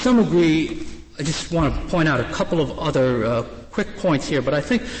think to some degree, I just want to point out a couple of other quick points here, but I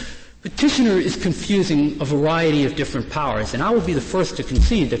think Petitioner is confusing a variety of different powers, and I will be the first to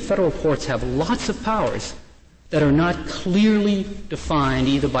concede that federal courts have lots of powers that are not clearly defined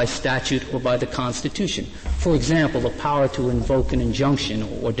either by statute or by the Constitution. For example, the power to invoke an injunction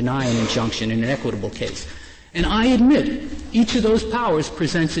or deny an injunction in an equitable case. And I admit each of those powers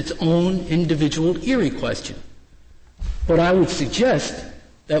presents its own individual Erie question. But I would suggest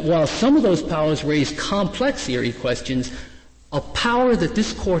that while some of those powers raise complex Erie questions, a power that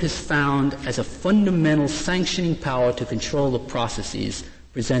this Court has found as a fundamental sanctioning power to control the processes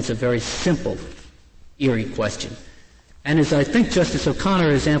presents a very simple Erie question. And as I think Justice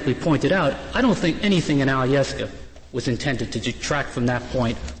O'Connor has amply pointed out, I don't think anything in Alyeska was intended to detract from that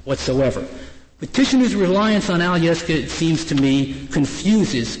point whatsoever. Petitioner's reliance on Alyeska, it seems to me,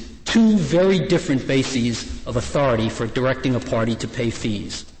 confuses two very different bases of authority for directing a party to pay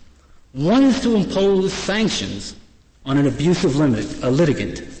fees. One is to impose sanctions on an abusive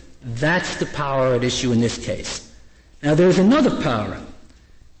litigant. That's the power at issue in this case. Now, there's another power,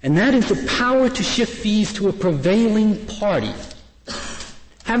 and that is the power to shift fees to a prevailing party,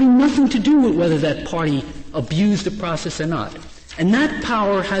 having nothing to do with whether that party abused the process or not. And that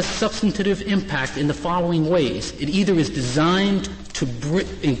power has substantive impact in the following ways. It either is designed to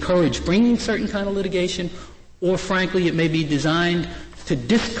encourage bringing certain kind of litigation, or frankly, it may be designed to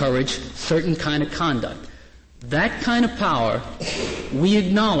discourage certain kind of conduct. That kind of power, we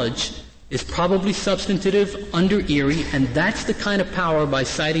acknowledge, is probably substantive under Erie, and that's the kind of power, by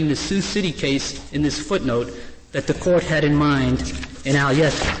citing the Sioux City case in this footnote, that the Court had in mind in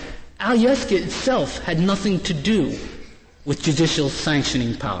Alyeska. Alyeska itself had nothing to do with judicial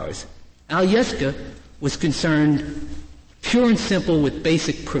sanctioning powers. Alyeska was concerned pure and simple with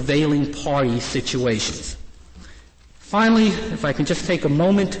basic prevailing party situations. Finally, if I can just take a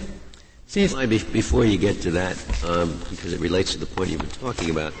moment, see if before you get to that, because it relates to the point you've been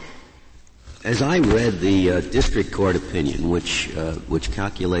talking about, as I read the district court opinion, which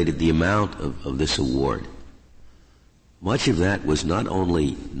calculated the amount of this award, much of that was not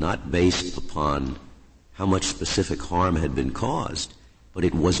only not based upon how much specific harm had been caused, but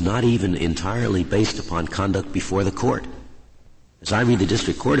it was not even entirely based upon conduct before the court. As I read the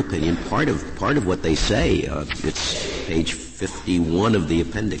district court opinion, part of what they say, it's page 51 of the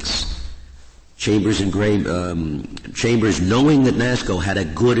appendix. Chambers, knowing that NASCO had a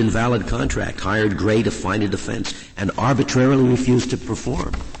good and valid contract, hired Gray to find a defense, and arbitrarily refused to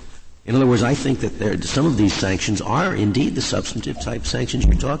perform. In other words, I think that some of these sanctions are indeed the substantive type sanctions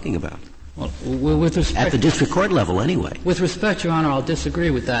you're talking about. Well, with respect, at the district court level, anyway. With respect, Your Honor, I'll disagree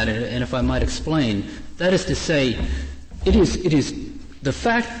with that, and if I might explain, that is to say, it is the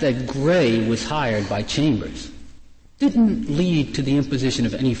fact that Gray was hired by Chambers didn't lead to the imposition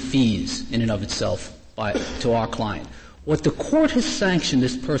of any fees in and of itself to our client. What the court has sanctioned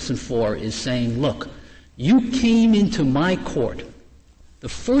this person for is saying, look, you came into my court. The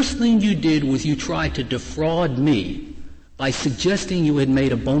first thing you did was you tried to defraud me by suggesting you had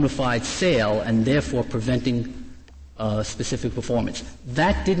made a bona fide sale and therefore preventing specific performance.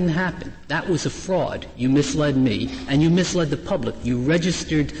 That didn't happen. That was a fraud. You misled me, and you misled the public. You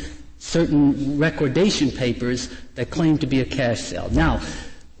registered certain recordation papers that claim to be a cash sale. Now,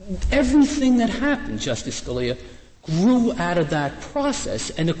 everything that happened, Justice Scalia, grew out of that process,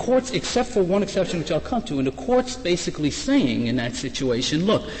 and the courts, except for one exception which I'll come to, and the court's basically saying in that situation,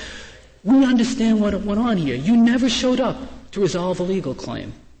 look, we understand what went on here. You never showed up to resolve a legal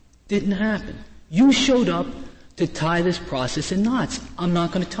claim. Didn't happen. You showed up to tie this process in knots. I'm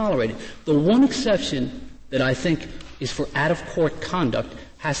not going to tolerate it. The one exception that I think is for out-of-court conduct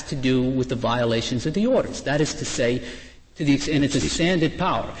has to do with the violations of the orders. That is to say, and it's a standard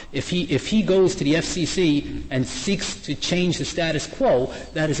power. If he goes to the FCC and seeks to change the status quo,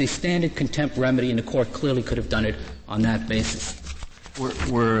 that is a standard contempt remedy, and the court clearly could have done it on that basis.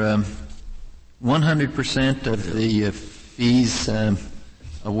 Were 100% of the fees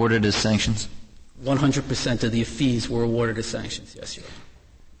awarded as sanctions? 100% of the fees were awarded as sanctions, yes, Your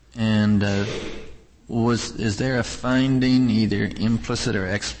Honor. And is there a finding, either implicit or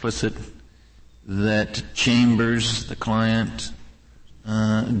explicit, that Chambers, the client,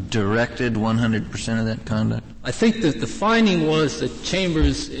 directed 100% of that conduct? I think that the finding was that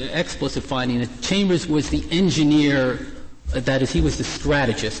Chambers, explicit finding, that Chambers was the engineer, that is, he was the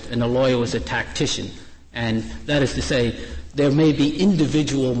strategist, and the lawyer was a tactician. And that is to say, there may be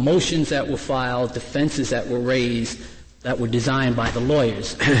individual motions that were filed, defenses that were raised, that were designed by the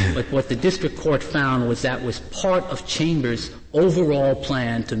lawyers. But what the district court found was that was part of Chambers' overall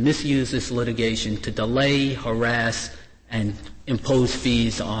plan to misuse this litigation, to delay, harass, and impose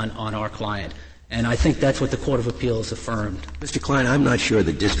fees on our client. And I think that's what the Court of Appeals affirmed. Mr. Klein, I'm not sure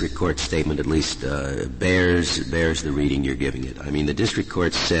the district court statement at least bears the reading you're giving it. I mean, the district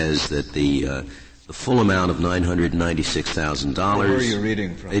court says that the full amount of $996,000. Where are you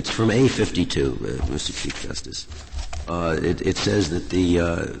reading from? It's from A52, Mr. Chief Justice. It says that the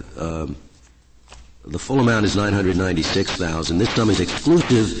full amount is $996,000. This sum is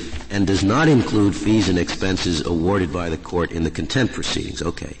exclusive and does not include fees and expenses awarded by the court in the contempt proceedings.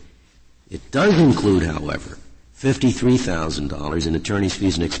 Okay. It does include, however, $53,000 in attorney's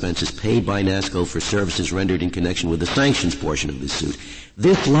fees and expenses paid by NASCO for services rendered in connection with the sanctions portion of this suit.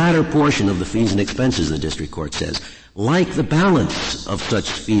 This latter portion of the fees and expenses, the district court says, like the balance of such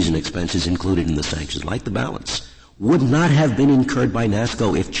fees and expenses included in the sanctions, like the balance, would not have been incurred by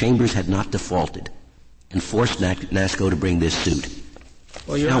NASCO if Chambers had not defaulted and forced NASCO to bring this suit.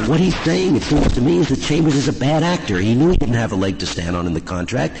 Well, now, what he's saying, it seems to me, is that Chambers is a bad actor. He knew he didn't have a leg to stand on in the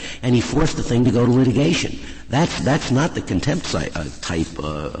contract, and he forced the thing to go to litigation. That's not the contempt type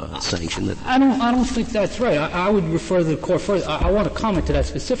sanction. I don't think that's right. I would refer the court further. I want to comment to that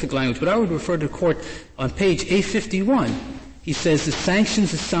specific language, but I would refer to the court on page A51. He says the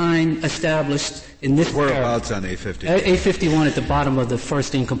sanctions established in this Whereabouts on A51? A51 at the bottom of the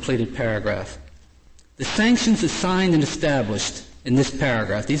first incompleted paragraph. The sanctions assigned and established in this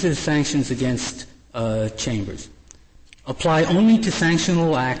paragraph, these are the sanctions against Chambers, apply only to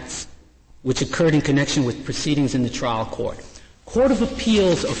sanctionable acts which occurred in connection with proceedings in the trial court. Court of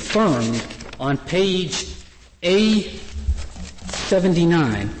Appeals affirmed on page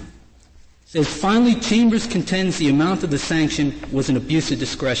A79, says, finally, Chambers contends the amount of the sanction was an abuse of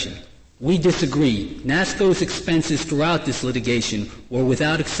discretion. We disagree. NASCO's expenses throughout this litigation were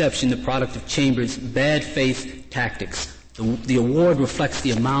without exception the product of Chambers' bad faith tactics. The award reflects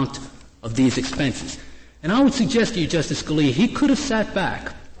the amount of these expenses. And I would suggest to you, Justice Scalia, he could have sat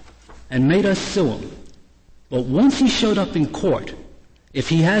back and made us sue him. But once he showed up in court, if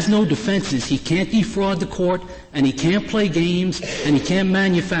he has no defenses, he can't defraud the court, and he can't play games, and he can't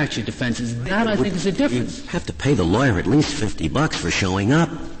manufacture defenses. That, I think, is a difference. You have to pay the lawyer at least $50 for showing up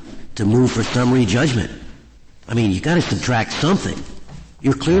to move for summary judgment. I mean, you've got to subtract something.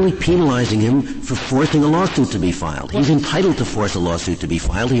 You're clearly penalizing him for forcing a lawsuit to be filed. He's entitled to force a lawsuit to be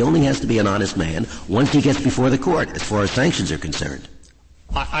filed. He only has to be an honest man once he gets before the court, as far as sanctions are concerned.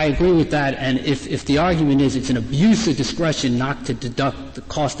 I agree with that, and if the argument is it's an abuse of discretion not to deduct the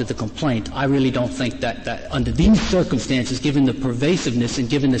cost of the complaint, I really don't think that under these circumstances, given the pervasiveness and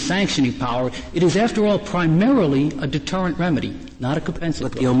given the sanctioning power, it is, after all, primarily a deterrent remedy, not a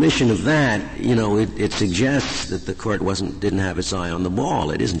compensatory. But the omission of that, it suggests that the court didn't have its eye on the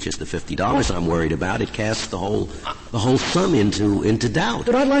ball. It isn't just the $50 I'm worried about. It casts the whole sum into doubt.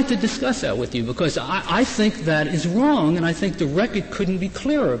 But I'd like to discuss that with you, because I think that is wrong, and I think the record couldn't be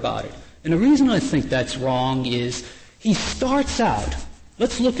clearer about it. And the reason I think that's wrong is he starts out,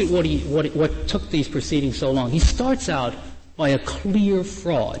 let's look at what took these proceedings so long. He starts out by a clear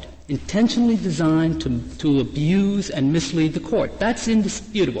fraud, intentionally designed to abuse and mislead the court. That's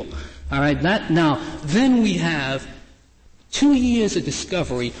indisputable. All right. Then we have 2 years of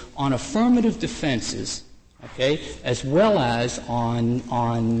discovery on affirmative defenses, okay, as well as on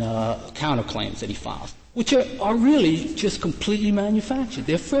counterclaims that he files, which are really just completely manufactured.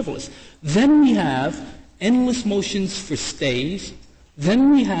 They're frivolous. Then we have endless motions for stays.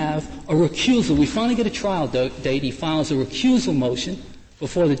 Then we have a recusal. We finally get a trial date. He files a recusal motion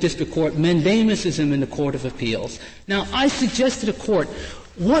before the district court. Mandamus him in the Court of Appeals. Now, I suggest to the court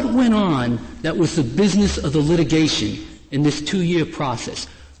what went on that was the business of the litigation in this 2-year process.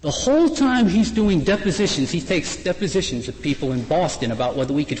 The whole time he's doing depositions, he takes depositions of people in Boston about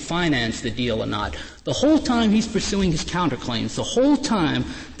whether we could finance the deal or not. The whole time he's pursuing his counterclaims, the whole time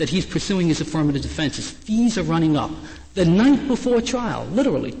that he's pursuing his affirmative defense, his fees are running up. The night before trial,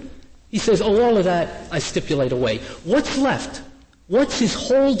 literally, he says, all of that I stipulate away. What's left? What's his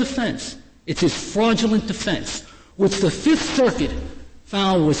whole defense? It's his fraudulent defense, which the Fifth Circuit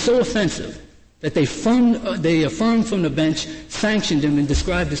found was so offensive that they affirmed from the bench, sanctioned him, and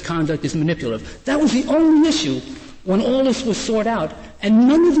described his conduct as manipulative. That was the only issue when all this was sorted out, and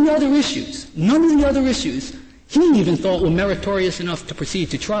none of the other issues, he even thought were meritorious enough to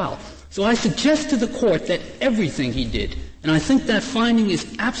proceed to trial. So I suggest to the court that everything he did, and I think that finding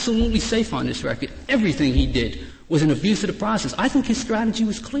is absolutely safe on this record, everything he did was an abuse of the process. I think his strategy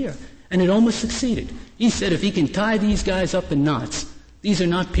was clear, and it almost succeeded. He said if he can tie these guys up in knots, these are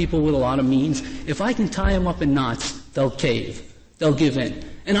not people with a lot of means. If I can tie them up in knots, they'll cave. They'll give in.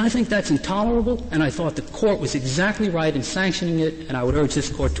 And I think that's intolerable, and I thought the court was exactly right in sanctioning it, and I would urge this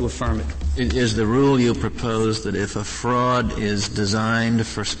court to affirm it. Is the rule you propose that if a fraud is designed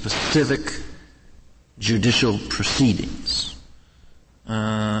for specific judicial proceedings,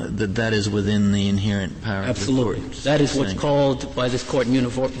 that is within the inherent power Absolutely. of the court? That is what's called by this court in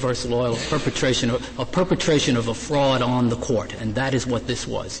Universal Oil a perpetration of a fraud on the court, and that is what this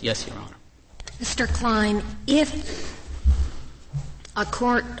was. Yes, Your Honor. Mr. Klein, if a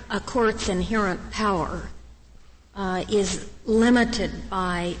court's inherent power is limited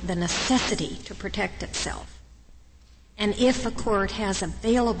by the necessity to protect itself, and if a court has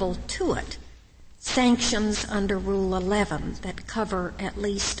available to it sanctions under Rule 11 that cover at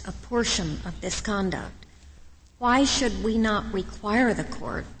least a portion of this conduct, why should we not require the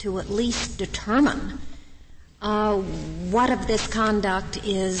court to at least determine what of this conduct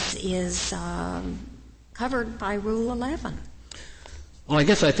is covered by Rule 11? Well, I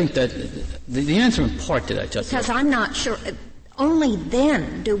guess I think that the answer in part to that, Justice. Because I'm not sure. Only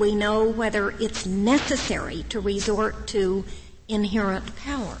then do we know whether it's necessary to resort to inherent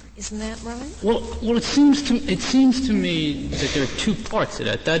power. Isn't that right? Well, it seems to me that there are two parts to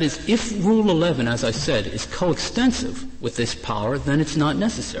that. That is, if Rule 11, as I said, is coextensive with this power, then it's not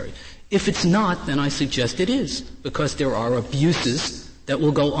necessary. If it's not, then I suggest it is, because there are abuses that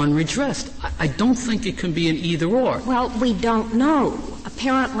will go unredressed. I don't think it can be an either-or. Well, we don't know.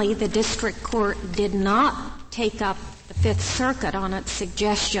 Apparently, the district court did not take up the Fifth Circuit on its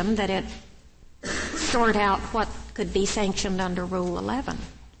suggestion that it sort out what could be sanctioned under Rule 11.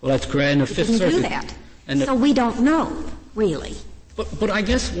 Well, that's correct. And the Fifth Circuit didn't do that. So we don't know, really. But I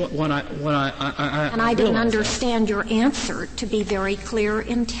guess what I and I didn't understand your answer to be very clear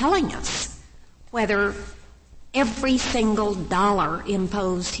in telling us whether every single dollar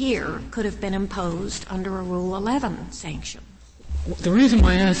imposed here could have been imposed under a Rule 11 sanction. The reason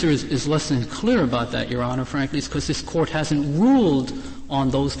my answer is less than clear about that, Your Honor, frankly, is because this Court hasn't ruled on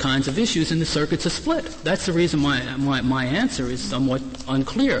those kinds of issues and the circuits are split. That's the reason my answer is somewhat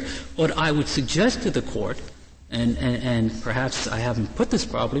unclear. But I would suggest to the Court, and perhaps I haven't put this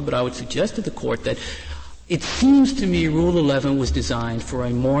properly, but I would suggest to the Court that it seems to me Rule 11 was designed for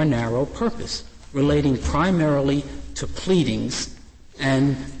a more narrow purpose, relating primarily to pleadings,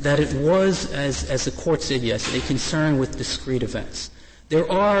 and that it was, as the Court said yesterday, concerned with discrete events. There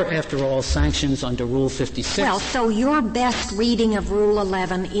are, after all, sanctions under Rule 56. Well, so your best reading of Rule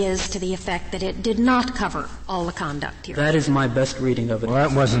 11 is to the effect that it did not cover all the conduct here. That is my best reading of it. Well,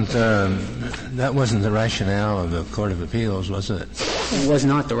 that wasn't the rationale of the Court of Appeals, was it? It was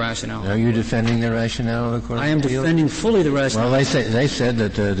not the rationale. Are you defending the rationale of the Court of Appeals? I am defending fully the rationale. Well, they said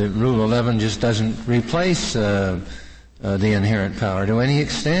that the Rule 11 just doesn't replace the inherent power to any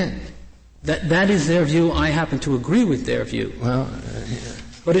extent. That is their view. I happen to agree with their view. Well,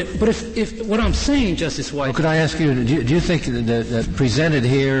 but if what I'm saying, Justice White. Well, could I ask you? Do you think that presented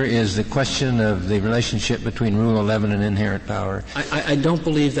here is the question of the relationship between Rule 11 and inherent power? I don't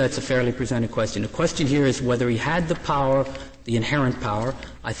believe that's a fairly presented question. The question here is whether he had the power, the inherent power.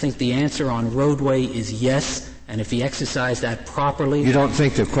 I think the answer on roadway is yes, and if he exercised that properly. You don't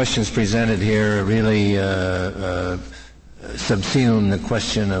think the questions presented here really subsume the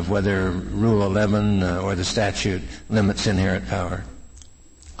question of whether Rule 11 or the statute limits inherent power?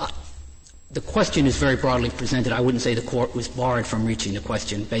 the question is very broadly presented. I wouldn't say the court was barred from reaching the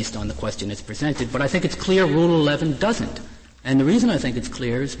question based on the question that's presented, but I think it's clear Rule 11 doesn't. And the reason I think it's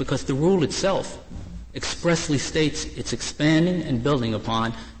clear is because the rule itself expressly states it's expanding and building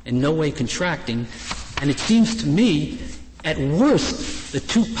upon, in no way contracting, and it seems to me, at worst, the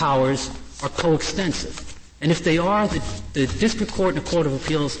two powers are coextensive. And if they are, the district court and the Court of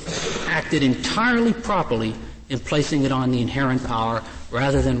Appeals acted entirely properly in placing it on the inherent power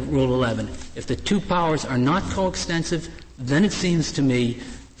rather than Rule 11. If the two powers are not coextensive, then it seems to me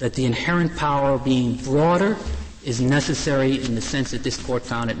that the inherent power being broader is necessary in the sense that this Court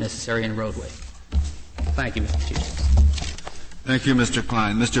found it necessary in Roadway. Thank you, Mr. Chief. Thank you, Mr.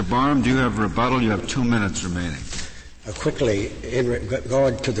 Klein. Mr. Barham, do you have rebuttal? You have 2 minutes remaining. Quickly, in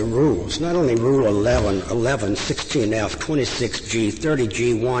regard to the rules, not only Rule 11, 16F, 26G,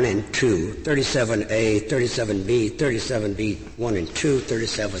 30G 1 and 2, 37A, 37B, 37B 1 and 2,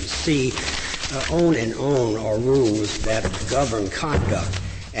 37C, on are rules that govern conduct.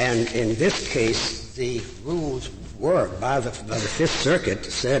 And in this case, the rules were, by the Fifth Circuit,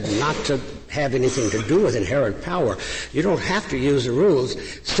 said not to have anything to do with inherent power. You don't have to use the rules.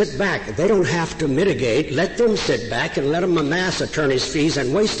 Sit back. They don't have to mitigate. Let them sit back and let them amass attorney's fees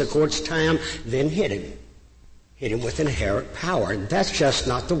and waste the court's time, then hit him. Hit him with inherent power. And that's just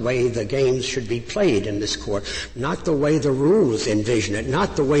not the way the games should be played in this court, not the way the rules envision it,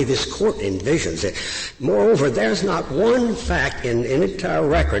 not the way this court envisions it. Moreover, there's not one fact in the entire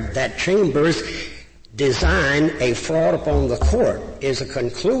record that Chambers design a fraud upon the court. Is a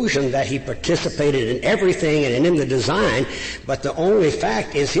conclusion that he participated in everything and in the design, but the only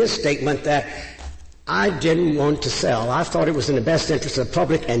fact is his statement that I didn't want to sell. I thought it was in the best interest of the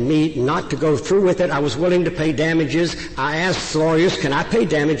public and me not to go through with it. I was willing to pay damages. I asked lawyers, can I pay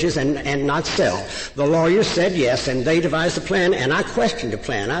damages and not sell? The lawyers said yes, and they devised a plan, and I questioned the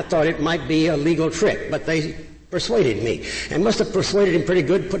plan. I thought it might be a legal trick, but they persuaded me, and must have persuaded him pretty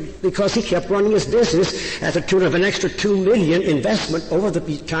good because he kept running his business at the tune of an extra $2 million investment over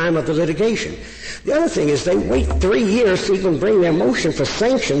the time of the litigation. The other thing is they wait 3 years to even bring their motion for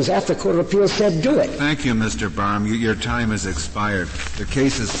sanctions after the Court of Appeals said do it. Thank you, Mr. Barham. Your time has expired. The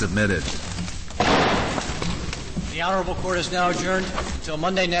case is submitted. The Honorable Court is now adjourned until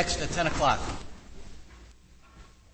Monday next at 10 o'clock.